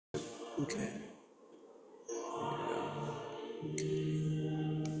Okay.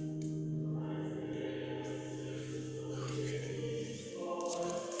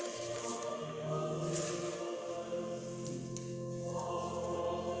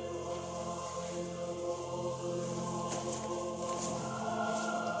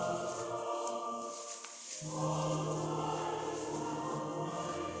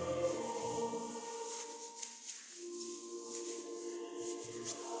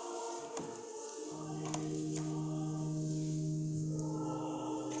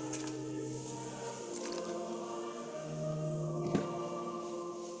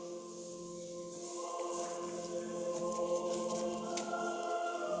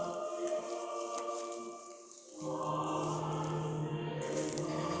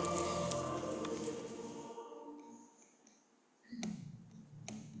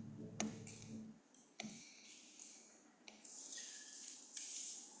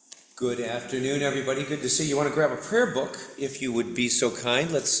 Good afternoon, everybody. Good to see you. You want to grab a prayer book, if you would be so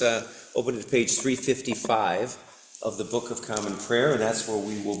kind. Let's open to page 355 of the Book of Common Prayer, and that's where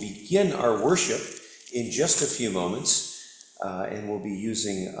we will begin our worship in just a few moments. And we'll be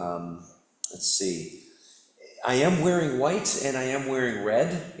using, let's see, I am wearing white and I am wearing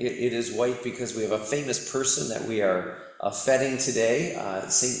red. It is white because we have a famous person that we are feting today,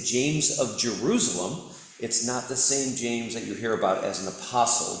 St. James of Jerusalem. It's not the same James that you hear about as an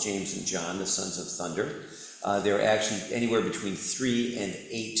apostle, James and John, the sons of thunder. There are actually anywhere between 3 and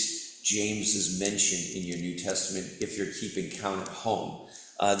 8 Jameses mentioned in your New Testament if you're keeping count at home.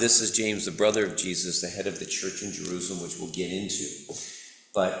 This is James, the brother of Jesus, the head of the church in Jerusalem, which we'll get into.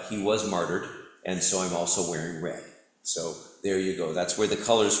 But he was martyred, and so I'm also wearing red. So there you go. That's where the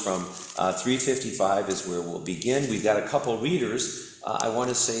colors from. 355 is where we'll begin. We've got a couple readers. I want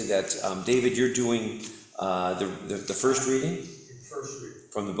to say that, David, you're doing the first reading? First reading.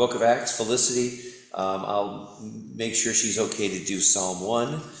 From the book of Acts. Felicity, I'll make sure she's okay to do Psalm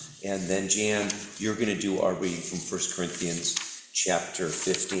 1. And then Jan, you're going to do our reading from 1 Corinthians chapter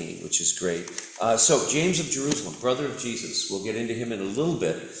 15, which is great. So James of Jerusalem, brother of Jesus, we'll get into him in a little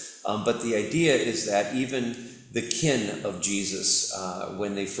bit. But the idea is that even the kin of Jesus,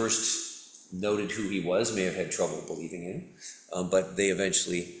 when they first noted who he was, may have had trouble believing him. But they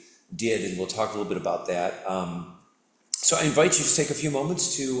eventually did, and we'll talk a little bit about that. So I invite you to take a few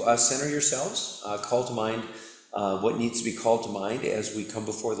moments to center yourselves, call to mind what needs to be called to mind as we come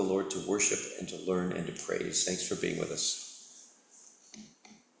before the Lord to worship and to learn and to praise. Thanks for being with us.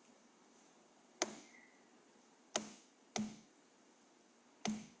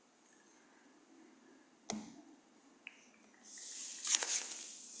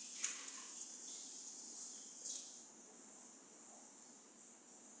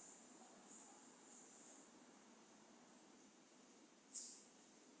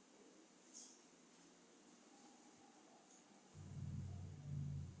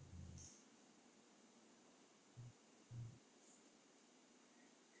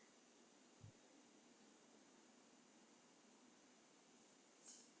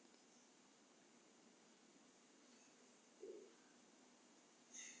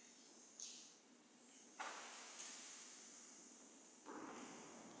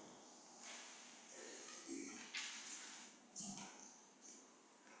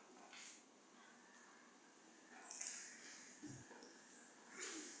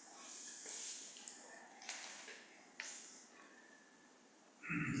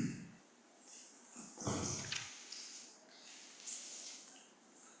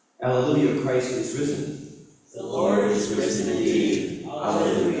 Alleluia, Christ is risen. The Lord is risen indeed.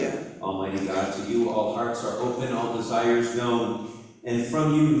 Alleluia. Almighty God, to you all hearts are open, all desires known, and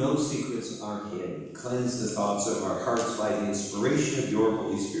from you no secrets are hid. Cleanse the thoughts of our hearts by the inspiration of your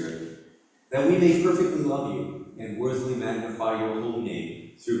Holy Spirit, that we may perfectly love you and worthily magnify your holy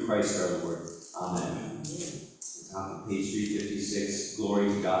name through Christ our Lord. Amen. Top of page 356, glory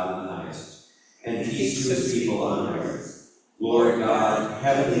to God in the highest, and peace to his people on earth. Lord God,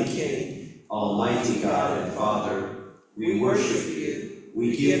 heavenly King, almighty God and Father, we worship you,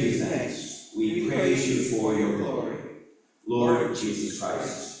 we give you thanks, we praise you for your glory. Lord Jesus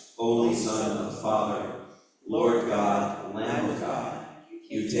Christ, only Son of the Father, Lord God, Lamb of God,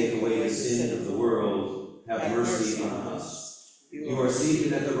 you take away the sin of the world, have mercy on us. You are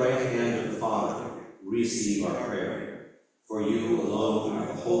seated at the right hand of the Father, receive our prayer. For you alone are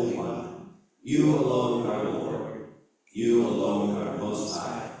the Holy One, you alone are Lord. You alone are most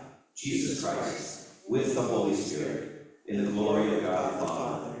high, Jesus Christ, with the Holy Spirit, in the glory of God the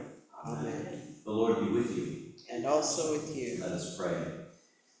Father. Amen. The Lord be with you. And also with you. Let us pray.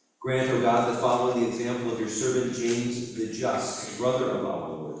 Grant, O God, that following the example of your servant James the just, brother of our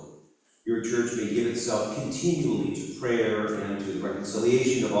Lord, your church may give itself continually to prayer and to the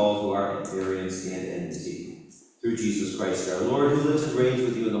reconciliation of all who are at variance and enmity. Through Jesus Christ our Lord, who lives and reigns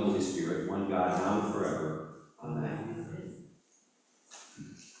with you in the Holy Spirit, one God, now and forever. Amen.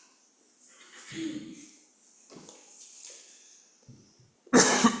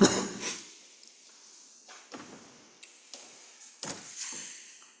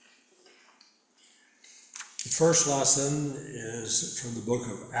 The first lesson is from the book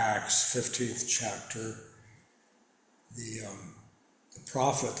of Acts, 15th chapter. The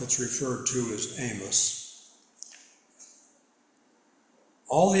prophet that's referred to as Amos.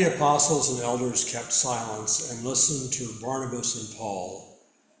 All the apostles and elders kept silence and listened to Barnabas and Paul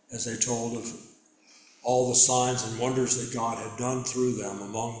as they told of all the signs and wonders that God had done through them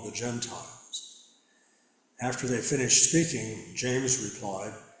among the Gentiles. After they finished speaking, James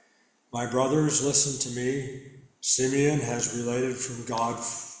replied, "My brothers, listen to me. Simeon has related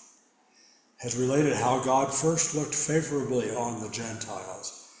how God first looked favorably on the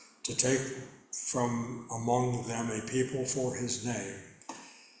Gentiles to take from among them a people for his name.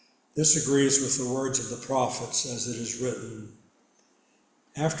 This agrees with the words of the prophets, as it is written,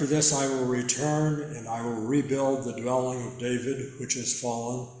 'After this I will return, and I will rebuild the dwelling of David, which has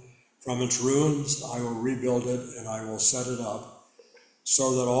fallen. From its ruins I will rebuild it, and I will set it up,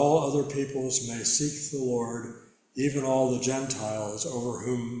 so that all other peoples may seek the Lord, even all the Gentiles over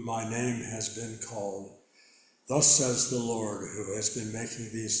whom my name has been called. Thus says the Lord, who has been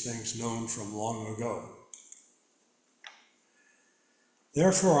making these things known from long ago.'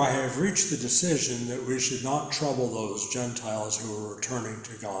 Therefore I have reached the decision that we should not trouble those Gentiles who are returning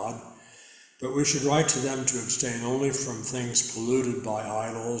to God, but we should write to them to abstain only from things polluted by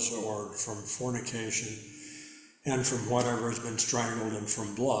idols, or from fornication, and from whatever has been strangled, and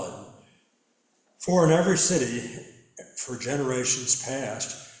from blood. For in every city, for generations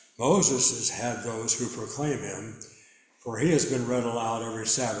past, Moses has had those who proclaim him, for he has been read aloud every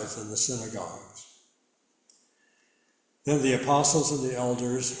Sabbath in the synagogues." Then the apostles and the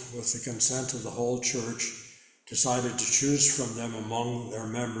elders, with the consent of the whole church, decided to choose from them among their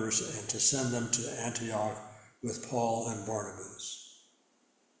members and to send them to Antioch with Paul and Barnabas.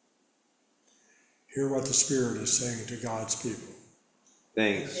 Hear what the Spirit is saying to God's people.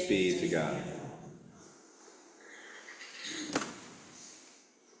 Thanks be to God.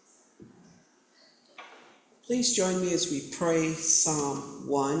 Please join me as we pray Psalm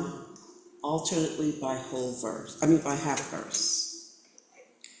 1, alternately by half verse.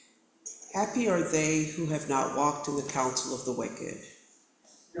 Happy are they who have not walked in the counsel of the wicked,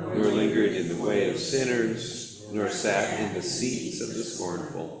 Nor lingered in the way of sinners, nor sat in the seats of the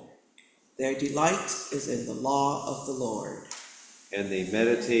scornful. Their delight is in the law of the Lord, And they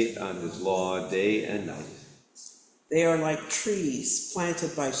meditate on his law day and night. They are like trees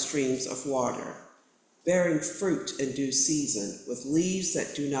planted by streams of water, bearing fruit in due season, with leaves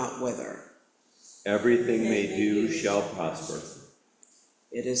that do not wither. Everything they do shall prosper.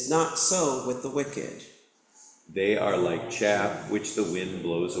 It is not so with the wicked. They are like chaff which the wind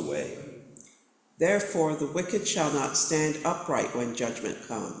blows away. Therefore the wicked shall not stand upright when judgment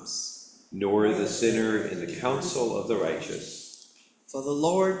comes, Nor the sinner in the counsel of the righteous. for the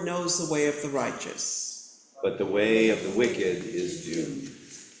Lord knows the way of the righteous, But the way of the wicked is doomed.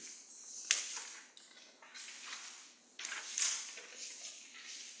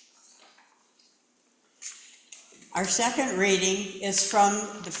 Our second reading is from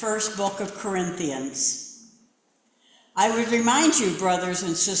the first book of Corinthians. I would remind you, brothers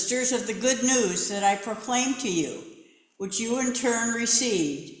and sisters, of the good news that I proclaimed to you, which you in turn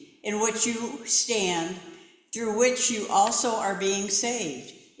received, in which you stand, through which you also are being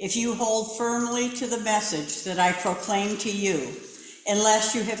saved, if you hold firmly to the message that I proclaimed to you,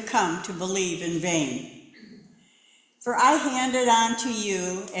 unless you have come to believe in vain. For I handed on to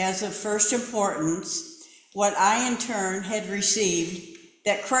you as of first importance what I in turn had received,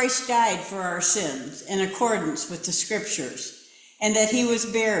 that Christ died for our sins in accordance with the Scriptures, and that he was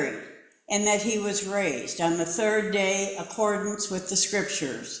buried, and that he was raised on the third day accordance with the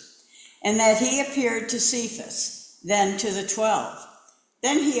Scriptures, and that he appeared to Cephas, then to the 12.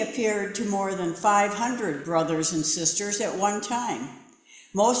 Then he appeared to more than 500 brothers and sisters at one time,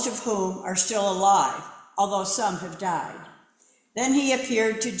 most of whom are still alive, although some have died. Then he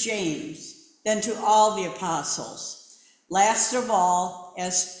appeared to James, then to all the apostles. Last of all,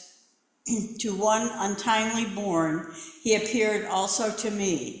 as to one untimely born, he appeared also to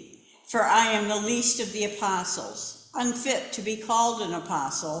me. For I am the least of the apostles, unfit to be called an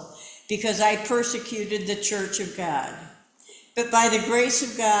apostle, because I persecuted the church of God. But by the grace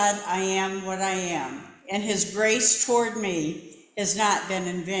of God I am what I am, and his grace toward me has not been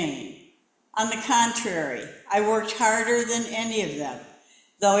in vain. On the contrary, I worked harder than any of them,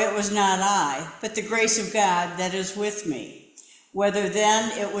 though it was not I, but the grace of God that is with me. Whether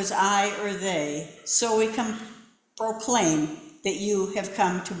then it was I or they, so we can proclaim that you have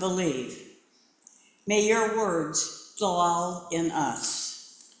come to believe. May your words dwell in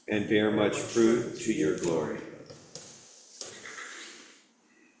us. And bear much fruit to your glory.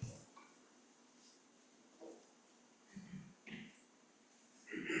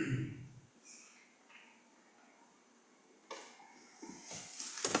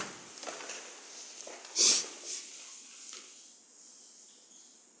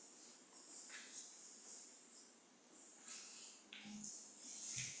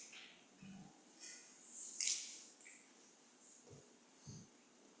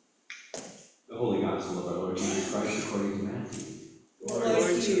 The Holy Gospel of our Lord Jesus Christ according to Matthew.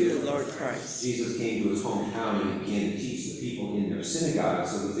 Glory to you, Lord Christ. Jesus came to his hometown and began to teach the people in their synagogue,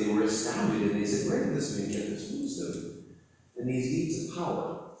 so that they were astounded, and they said, "Where did this man get this wisdom and these deeds of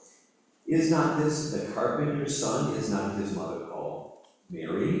power? Is not this the carpenter's son? Is not his mother called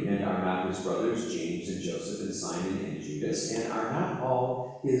Mary? And are not his brothers James and Joseph and Simon and Judas? And are not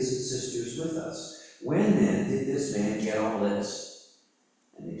all his sisters with us? When then did this man get all this?"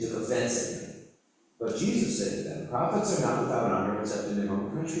 And they took offense at him. But Jesus said to them, "Prophets are not without honor except in their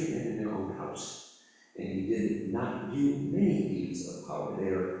own country and in their own house." And he did not do many deeds of power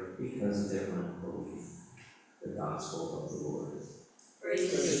there because of their unbelief. The gospel of the Lord.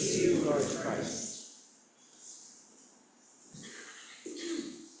 Praise to you, Lord Christ.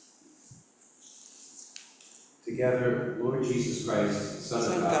 Together, Lord Jesus Christ,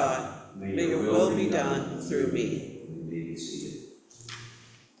 Son of God, may your will be done through me. You may be seated.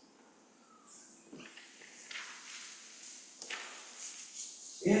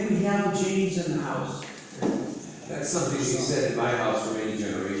 And we have James in the house. That's something we said in my house for many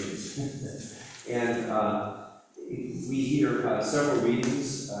generations. And we hear several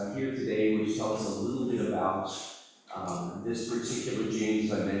readings here today which tell us a little bit about this particular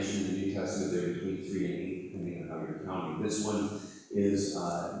James. I mentioned in the New Testament there between 3 and 8, depending on how you're counting. This one is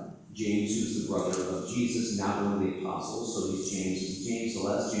James, who's the brother of Jesus, not one of the apostles. So he's James, the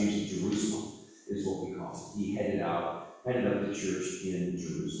last James of Jerusalem is what we call him. He headed up the church in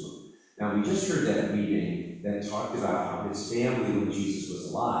Jerusalem. Now, we just heard that reading that talked about how his family, when Jesus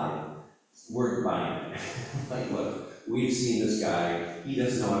was alive, weren't buying it. Like, look, we've seen this guy, he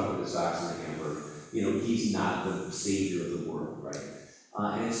doesn't know how to put the socks in the hamper. You know, he's not the savior of the world, right?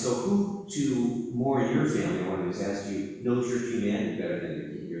 And so who to more in your family, I want to ask you, knows your humanity better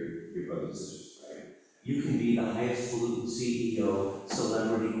than your brothers and sisters, right? You can be the highest falutin CEO,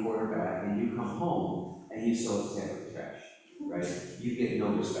 celebrity quarterback, and you come home and you still have to take the trash, right? You get no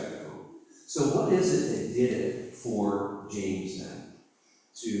respect at home. So what is it that did it for James then?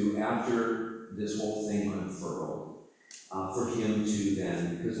 To, after this whole thing unfurled, for him to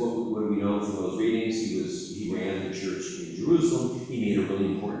then, because what do we know from those readings? He ran the church in Jerusalem. He made a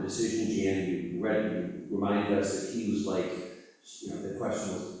really important decision. Jan, you reminded us that he was like, the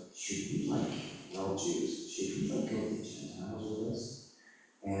question was, should we Jews, should we go to the Gentiles with us?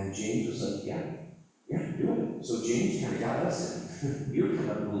 And James was like, yeah, do it. So James kind of got us in. You're kind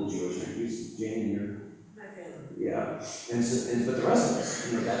of a little Jewish, aren't you, Jane? Yeah, but the rest of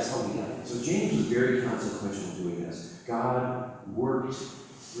us, that's how we got it. So James was very consequential doing this. God worked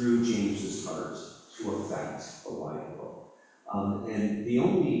through James's heart to affect a wide world. And the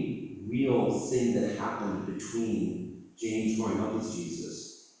only real thing that happened between James growing up with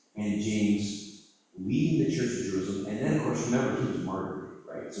Jesus and James leading the church of Jerusalem, and then of course remember he was martyred,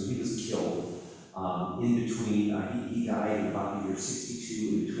 right? So he was killed in between. He died in about the year 62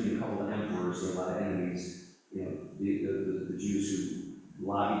 in between a couple of emperors. There were a lot of enemies. The Jews who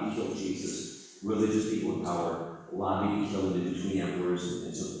lobbied to kill Jesus, religious people in power, lobbied to kill him in between emperors,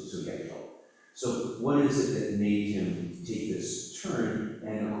 and so he got killed. So what is it that made him take this turn?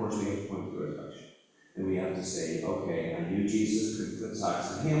 And of course we have to point to the resurrection. And we have to say, okay, I knew Jesus could put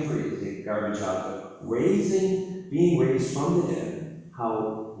socks in the hamper, he could take garbage out, but being raised from the dead,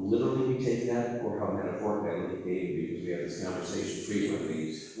 how literally we take that, or how metaphorically I look at David, because we have this conversation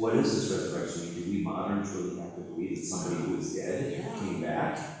frequently. What is this resurrection? Do we moderns really have to believe that somebody who was dead came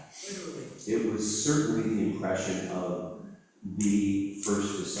back? Literally. It was certainly the impression of the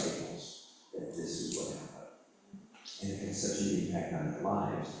first disciples that this is what happened. And it had such an impact on their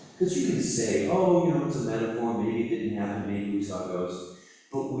lives. Because you can say, it's a metaphor, maybe it didn't happen, maybe we saw ghosts.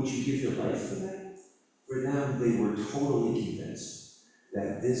 But would you give your life for that? For them, they were totally convinced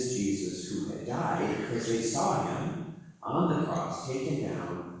that this Jesus who had died, because they saw him on the cross, taken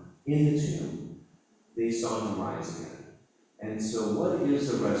down in the tomb, they saw him rise again. And so what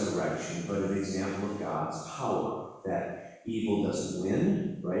is the resurrection but an example of God's power, that evil doesn't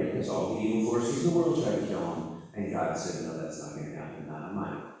win, right? Because all the evil forces in the world tried to kill him, and God said, no, that's not going to happen, not on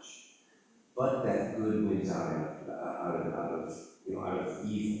my watch. But that good wins out of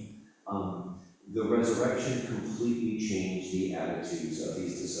evil. The resurrection completely changed the attitudes of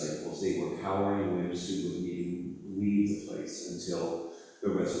these disciples. They were cowering wimps who wouldn't even leave the place until the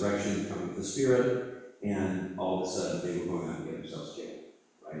resurrection, coming with the Spirit, and all of a sudden they were going out and get themselves killed,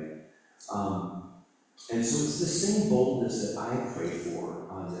 right? And so it's the same boldness that I pray for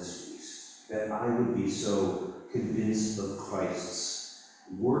on this feast, that I would be so convinced of Christ's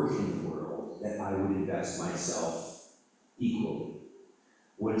work in the world that I would invest myself equally.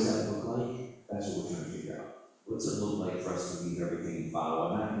 What does that look like? That's what we're trying to figure out. What's it look like for us to leave everything and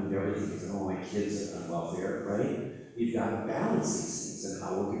follow? I'm not going to leave everything because I don't want my kids on welfare, right? We've got to balance these things and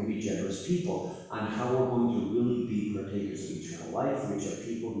how we're going to be generous people, on how we're going to really be partakers of eternal life, which are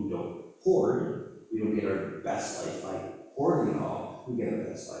people who don't hoard. We don't get our best life by hoarding it all. We get our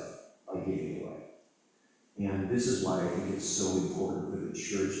best life by giving it away. And this is why I think it's so important for the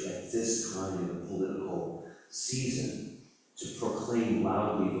church at this time in the political season to proclaim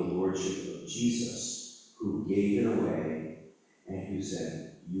loudly the lordship of Jesus, who gave it away and who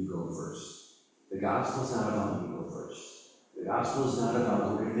said, you go first. The gospel is not about you go first. The gospel is not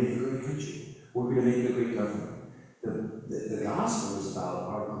about we're going to make a great country. We're going to make a great government. The gospel is about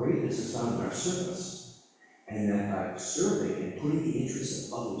our greatness is found in our service. And that by serving and putting the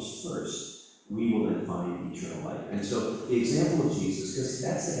interests of others first, we will then find eternal life. And so the example of Jesus, because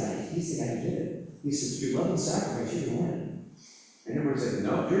that's the guy, he's the guy who did it. He says, through love and sacrifice, you can win. And everyone said,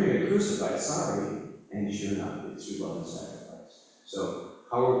 no, you're going to get crucified, sorry. And sure enough, it's through love and sacrifice. So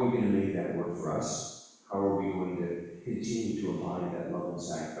how are we going to make that work for us? How are we going to continue to embody that love and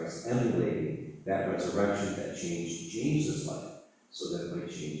sacrifice, emulating that resurrection that changed James's life, so that it might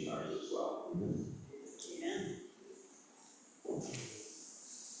change ours as well? Amen. Amen.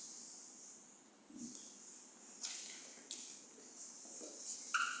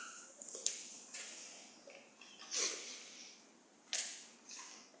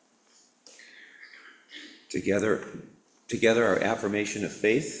 Together our affirmation of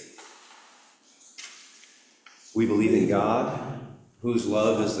faith. We believe in God, whose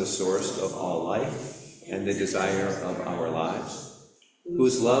love is the source of all life and the desire of our lives,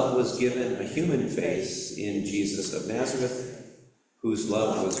 whose love was given a human face in Jesus of Nazareth, whose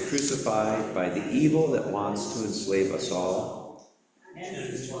love was crucified by the evil that wants to enslave us all, And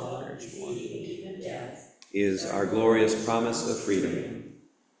whose love even death is our glorious promise of freedom.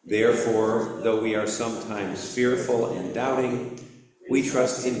 Therefore, though we are sometimes fearful and doubting, we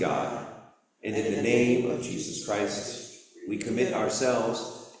trust in God, and in the name of Jesus Christ, we commit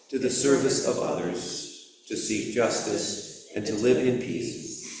ourselves to the service of others, to seek justice and to live in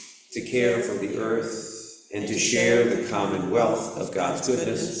peace, to care for the earth and to share the commonwealth of God's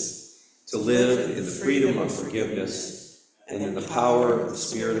goodness, to live in the freedom of forgiveness and in the power of the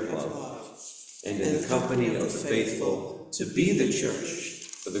Spirit of love, and in the company of the faithful, to be the church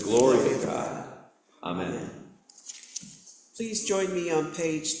for the glory of God. Amen. Please join me on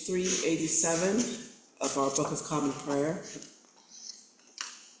page 387 of our Book of Common Prayer.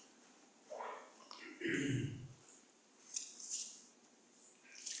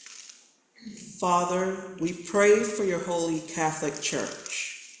 Father, we pray for your holy Catholic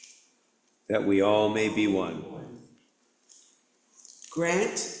Church. That we all may be one.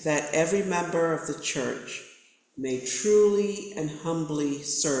 Grant that every member of the Church may truly and humbly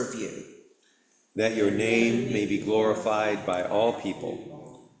serve you. That your name may be glorified by all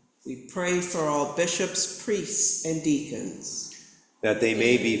people. We pray for all bishops, priests, and deacons. That they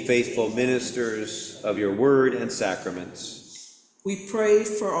may be faithful ministers of your word and sacraments. We pray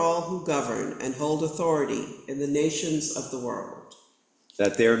for all who govern and hold authority in the nations of the world.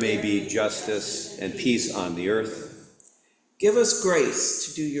 That there may be justice and peace on the earth. Give us grace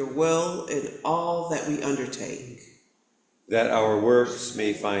to do your will in all that we undertake. That our works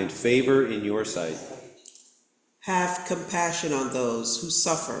may find favor in your sight. Have compassion on those who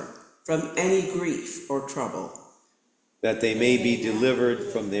suffer from any grief or trouble. That they may be delivered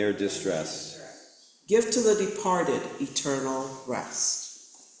from their distress. Give to the departed eternal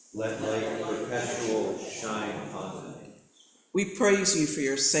rest. Let light perpetual shine upon them. We praise you for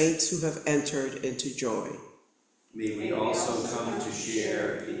your saints who have entered into joy. May we also come to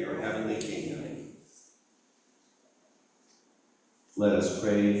share in your heavenly kingdom. Let us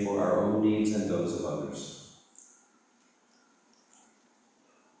pray for our own needs and those of others.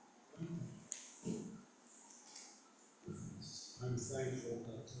 I'm thankful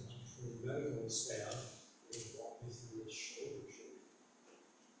that for the medical staff who walked me through this shoulder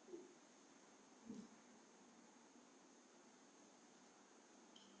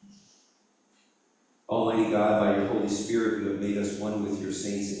Almighty God, by your Holy Spirit, you have made us one with your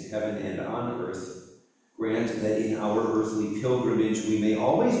saints in heaven and on earth. Grant that in our earthly pilgrimage we may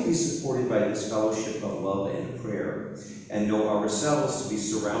always be supported by this fellowship of love and prayer, and know ourselves to be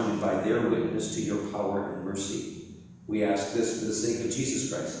surrounded by their witness to your power and mercy. We ask this for the sake of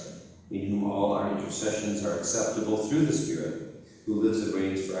Jesus Christ, in whom all our intercessions are acceptable through the Spirit, who lives and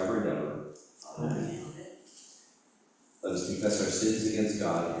reigns forever and ever. Amen. Let us confess our sins against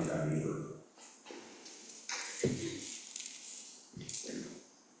God and our neighbor.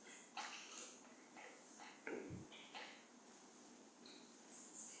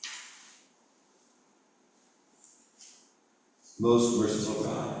 Most merciful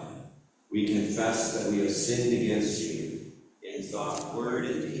God, we confess that we have sinned against you in thought, word,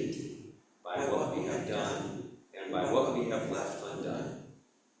 and deed, by what we have done and by what we have left undone.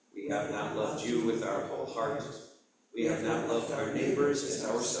 We have not loved you with our whole heart. We have not loved our neighbors as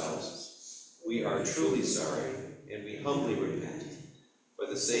ourselves. We are truly sorry, and we humbly repent. For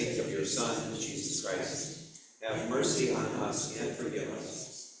the sake of your Son, Jesus Christ, have mercy on us and forgive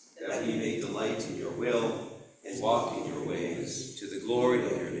us, that we may delight in your will and walk in your ways, to the glory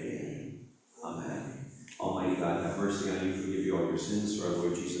of your name. Amen. Almighty God, have mercy on you, forgive you all your sins, through our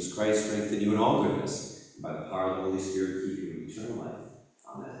Lord Jesus Christ, strengthen you in all goodness, and by the power of the Holy Spirit, keep you in eternal life.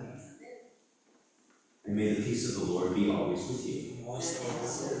 Amen. And may the peace of the Lord be always with you.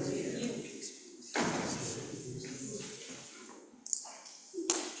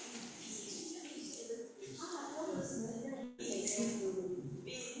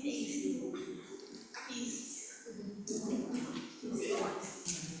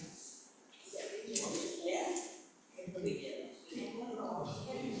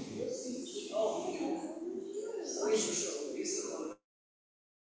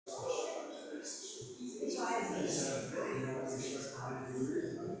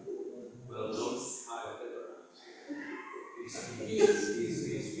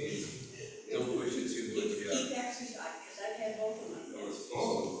 Don't push it too much. Keep exercise, because I've had both of my kids.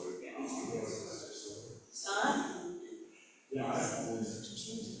 Son?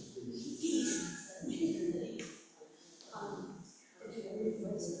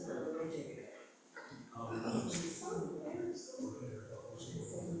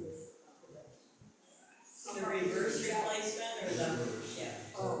 The reverse replacement or the? Yeah.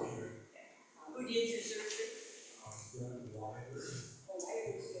 Oh. Who did your surgery?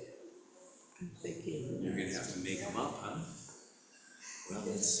 I'm thinking. You're gonna have to make them up, huh? Well,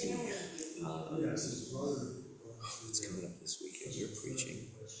 let's see. What's coming up this weekend? You're preaching.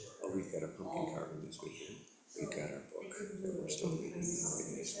 Oh, we've got a pumpkin carving this weekend. We've got our book that we're still reading. We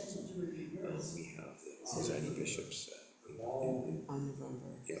have the presiding bishops. On November.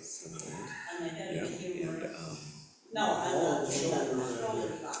 Yep. On the head Yeah, of the humor. and No, I'm not.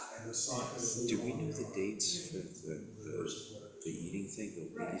 do we know the dates for the eating thing,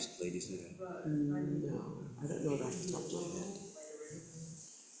 the ladies night? No, I don't know it off the top of my head.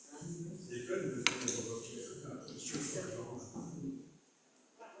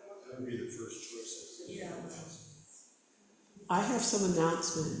 That would be the first choice. Yeah. I have some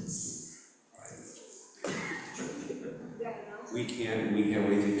announcements. We can't wait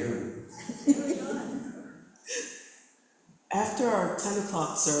to hear After our 10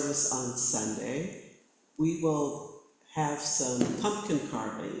 o'clock service on Sunday, we will have some pumpkin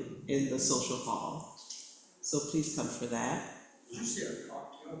carving in the social hall. So please come for that. Did you say a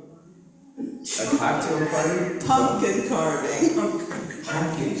cocktail? a cocktail party? Pumpkin carving.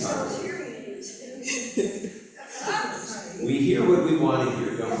 Pumpkin carving. We hear what we want to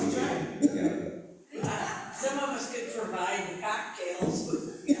hear, don't we, Jan? Yeah. Some of us could provide the cocktails, but,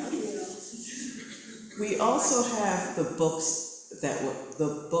 We also have the book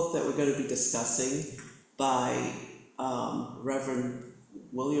that we're going to be discussing by Reverend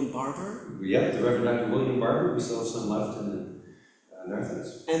William Barber. Yep, the Reverend Dr. William Barber, we still have some left in the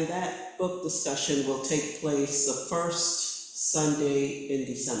Northwest. And that book discussion will take place the first Sunday in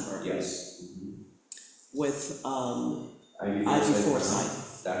December Yes. with Ivy Ivy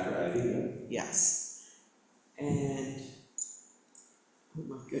Forsyth. Dr. Ivy, yeah. Yes. And, oh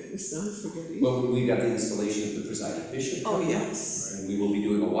my goodness, now I'm forgetting. Well, we got the installation of the presiding bishop. Oh, yes. And we will be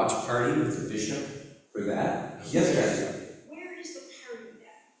doing a watch party with the bishop for that. Yes, guys. Where is the party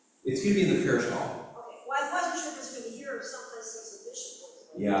at? It's gonna be in the parish hall. Okay, well, I wasn't sure if it was gonna be here or someplace else the bishop was.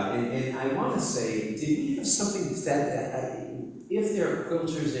 Yeah, and I wanna say, did we have something that, if there are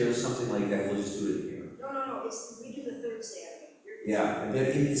quilters there or something like that, we'll just do it here. No, we do the third Saturday. Yeah, and then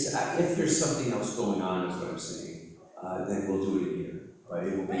if there's something else going on, is what I'm saying, then we'll do it here. But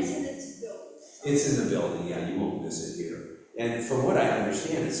it will But it's in be, this building. it's in the building, yeah, you won't miss it here. And from what I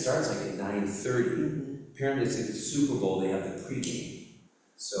understand, it starts like at 9:30. apparently it's like the Super Bowl, they have the pregame.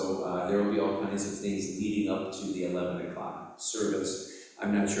 So there will be all kinds of things leading up to the 11 o'clock service.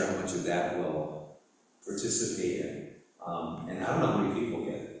 I'm not sure how much of that we'll participate in. And I don't know how many people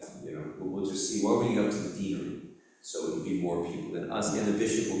get, we'll just see. We're opening up to the deanery, so it'll be more people than us. And the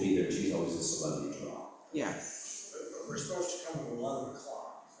bishop will be there. She's always a celebrity draw. Yes. But we're supposed to come at 11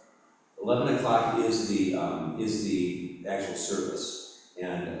 o'clock. 11 o'clock is the actual service.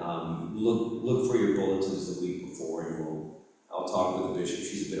 And look for your bulletins the week before, and I'll talk with the bishop.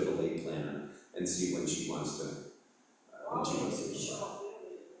 She's a bit of a late planner, and see when she wants to. Show up, we don't need to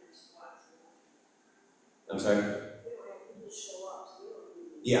spot. I'm sorry. We don't have to show up, so we don't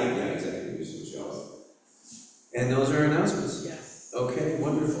need to. Yeah, exactly. We should show up. And those are announcements. Yes. Okay,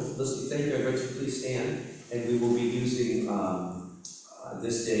 wonderful. Felicity, thank you. I'd like you to please stand, and we will be using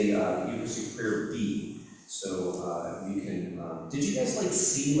this day Eucharistic Prayer B. So you can. Did you guys like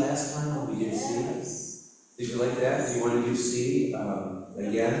C last time when we did C? Did you like that? Do you want to do C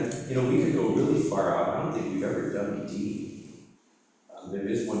again? We could go really far out. I don't think we've ever done D. There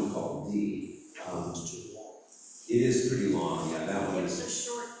is one called D. It is pretty long. Yeah, that one It's is.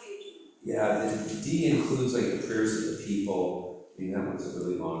 a short page. Yeah, the D includes like the prayers of the people. That one's a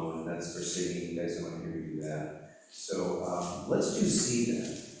really long one. That's for singing. You guys don't want to hear me do that. So let's do C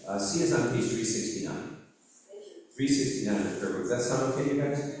then. C is on page 369. 369 in the prayer book. Does that sound okay, you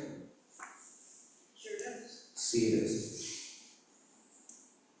guys? Sure does. C it is.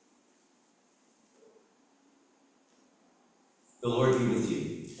 The Lord be with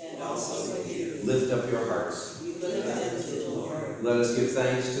you. And also with you. Lift up your hearts. We lift them to the Lord. Let us give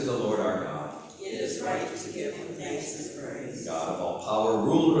thanks to the Lord our God. It is right to give him thanks and praise. God of all power,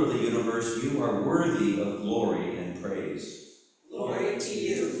 ruler of the universe, you are worthy of glory and praise. Glory to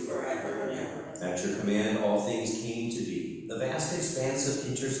you forever and ever. At your command, all things came to be. The vast expanse of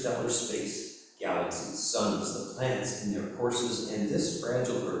interstellar space, galaxies, suns, the planets in their courses, and this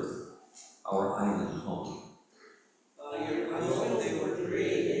fragile earth, our island home. By your will they were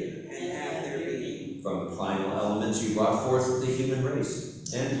created and have their being. From the primal elements, you brought forth the human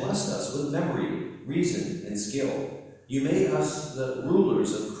race, and blessed us with memory, reason, and skill. You made us the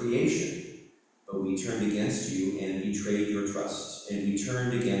rulers of creation, but we turned against you and betrayed your trust, and we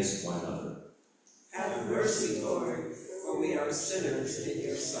turned against one another. Have mercy, Lord, for we are sinners in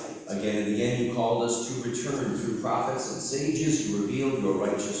your sight. Again and again you called us to return. Through prophets and sages you revealed your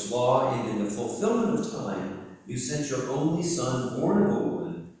righteous law, and in the fulfillment of time you sent your only Son, born of a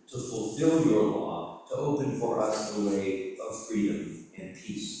woman, to fulfill your law, to open for us the way of freedom and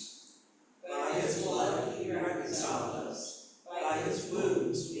peace. By his blood he reconciled us. By his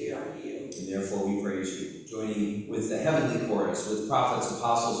wounds we are healed. And therefore we praise you, joining with the heavenly chorus, with prophets,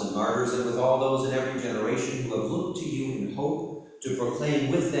 apostles, and martyrs, and with all those in every generation who have looked to you in hope to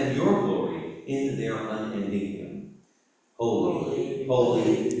proclaim with them your glory in their unending hymn. Holy,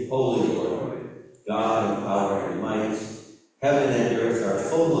 holy, holy Lord, God of power and might, heaven and earth are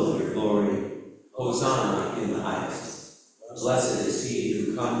full of your glory. Hosanna in the highest. Blessed is he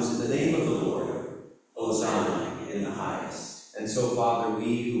who comes in the name of the Lord. Hosanna in the highest. And so, Father,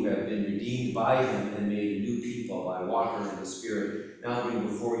 we who have been redeemed by him and made a new people by water and the Spirit, now bring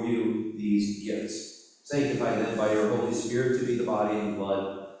before you these gifts. Sanctify them by your Holy Spirit to be the body and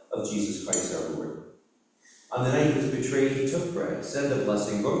blood of Jesus Christ our Lord. On the night he was betrayed, he took bread, said the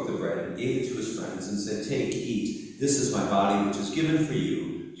blessing, broke the bread, and gave it to his friends, and said, "Take, eat. This is my body, which is given for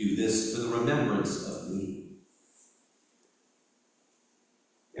you. Do this for the remembrance of me."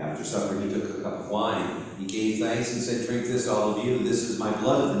 After supper, he took a cup of wine. He gave thanks and said, "Drink this, all of you. This is my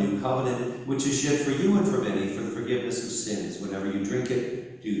blood of the new covenant, which is shed for you and for many for the forgiveness of sins. Whenever you drink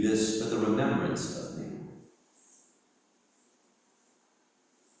it, do this for the remembrance of me."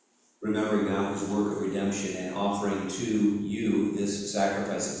 Remembering now his work of redemption and offering to you this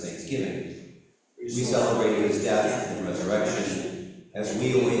sacrifice of thanksgiving, we celebrate his death and resurrection as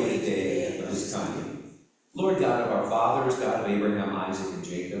we await the day of his coming. Lord God of our fathers, God of Abraham, Isaac, and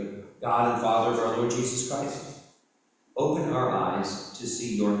Jacob, God and Father of our Lord Jesus Christ, open our eyes to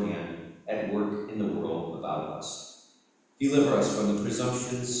see your hand at work in the world about us. Deliver us from the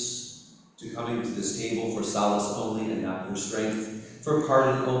presumptions to coming to this table for solace only and not for strength, for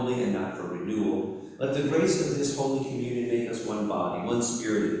pardon only and not for renewal. Let the grace of this Holy Communion make us one body, one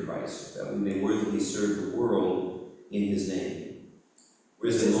spirit in Christ, that we may worthily serve the world in his name.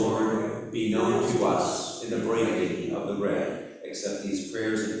 Risen Lord, be known to us in the breaking of the bread. Accept these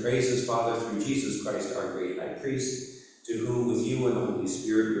prayers and praises, Father, through Jesus Christ, our great high priest, to whom with you and the Holy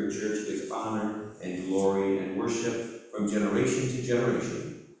Spirit your church gives honor and glory and worship from generation to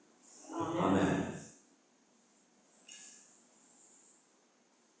generation. Amen.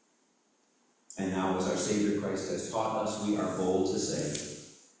 And now, as our Savior Christ has taught us, we are bold to say,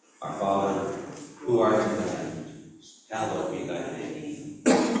 Our Father, who art in heaven, hallowed be thy name.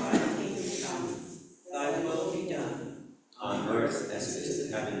 Thy kingdom come, thy will be done. On earth as it is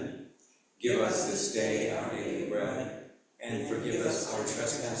in heaven. Give us this day our daily bread, and forgive us our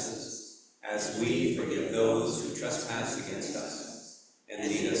trespasses, as we forgive those who trespass against us. And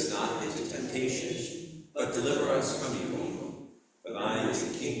lead us not into temptation, but deliver us from evil. For thine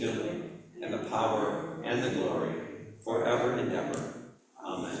is the kingdom, and the power, and the glory, forever and ever.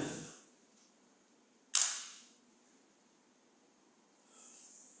 Amen.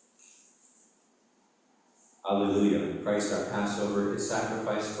 Alleluia. Christ our Passover is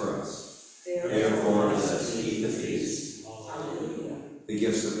sacrificed for us. Therefore, let us keep the feast. Alleluia. The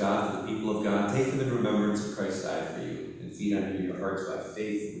gifts of God for the people of God, take them in remembrance of Christ died for you, and feed on your hearts by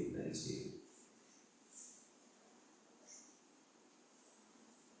faith with thanksgiving.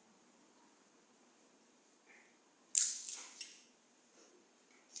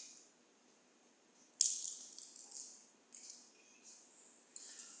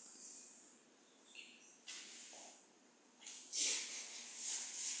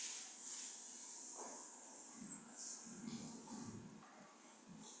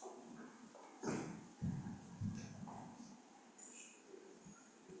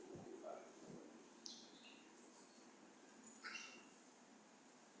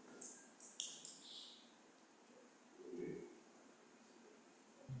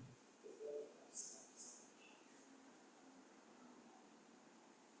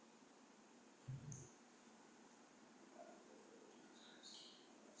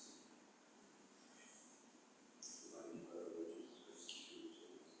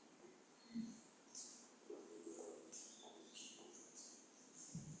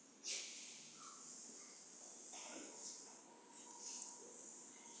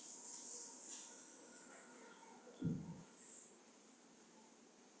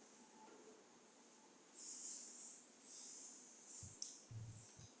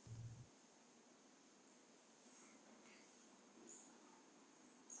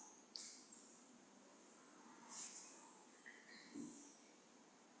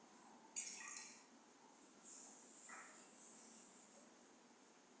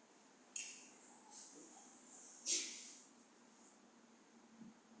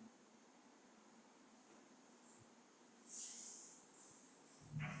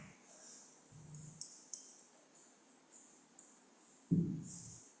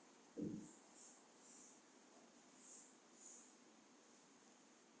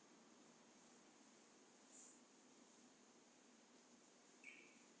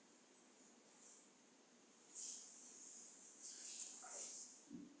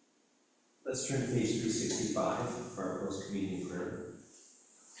 Let's turn to page 365 for our post-communion prayer.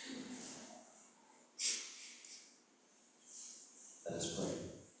 Let us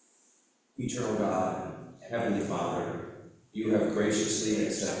pray. Eternal God, Heavenly Father, you have graciously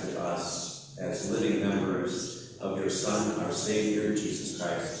accepted us as living members of your Son, our Savior, Jesus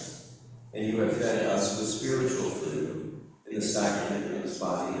Christ, and you have fed us with spiritual food in the sacrament of his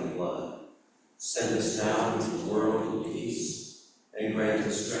body and blood. Send us now into the world in peace, and grant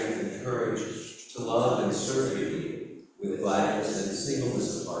us strength and courage to love and serve you with gladness and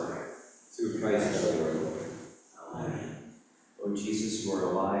singleness of heart, through Christ our Lord. Amen. Lord Jesus, you are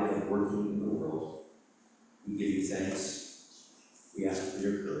alive and working in the world. We give you thanks. We ask for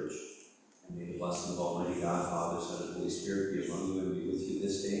your courage. And may the blessing of Almighty God, Father, Son, and Holy Spirit be among you and be with you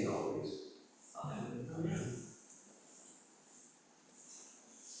this day and always. Amen. Amen.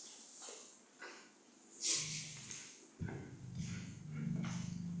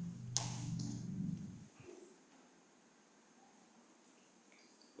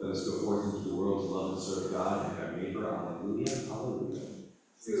 Let us go forth into the world to love and serve God and our neighbor. Alleluia. Alleluia.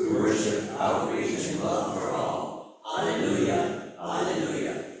 Through worship, outreach, and love for all. Alleluia.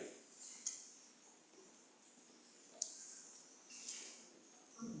 Alleluia.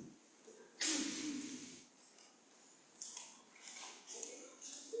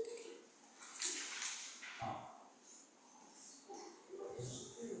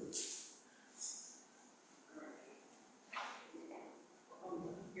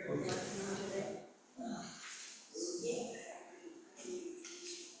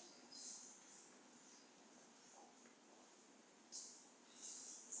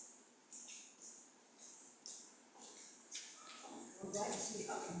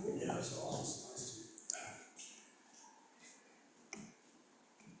 Yes, all.